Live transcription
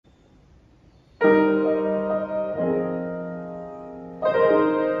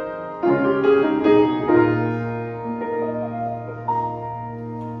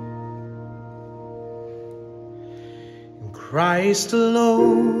Christ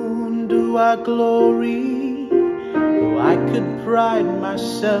alone do I glory, though I could pride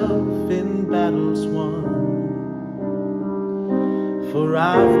myself in battles won. For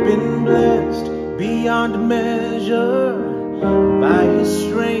I've been blessed beyond measure, by His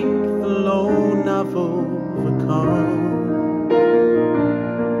strength alone I've overcome.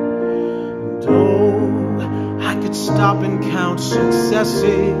 And oh, I could stop and count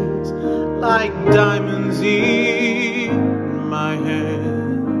successes like diamonds in my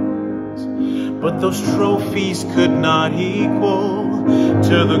hands, but those trophies could not equal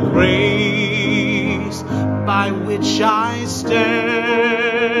to the grace by which I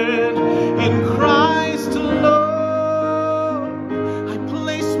stand. In Christ alone I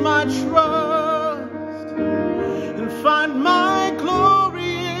place my trust and find my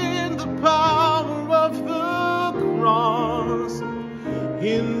glory in the power of the cross.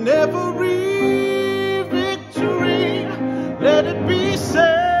 In every victory, let it be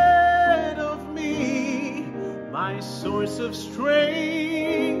said of me, my source of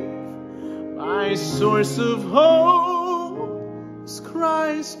strength, my source of hope is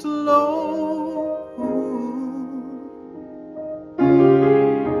Christ alone.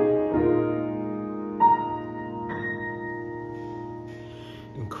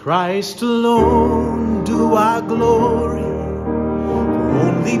 In Christ alone do I glory,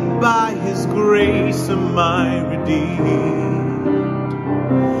 only by His grace am I redeemed,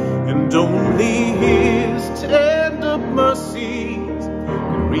 and only His tender mercies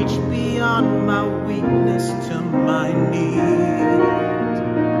can reach beyond my weakness to my need.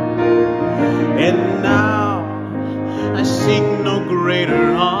 And now I seek no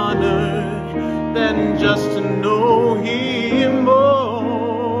greater honor than just to know Him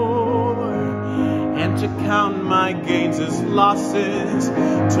more, and to count my gains as losses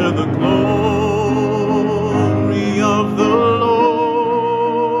to the glory of the Lord.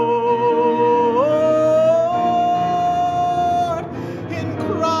 In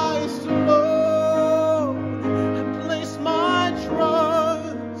Christ alone I place my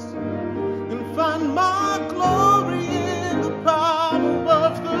trust and find my glory in the power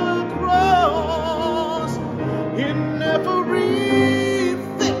of the cross. In every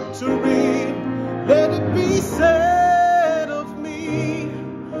victory, let it be said of me,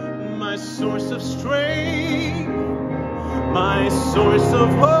 my source of strength, my source of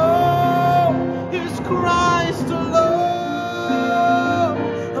hope is Christ alone.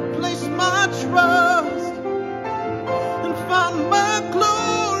 I place my trust and find my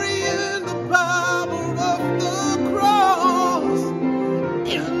glory in the power of the cross.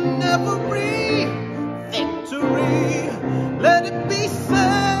 In every victory, let it be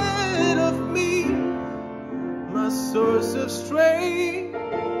said of me, my source of strength,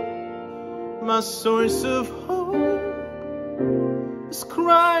 my source of hope is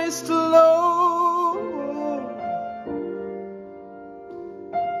Christ alone.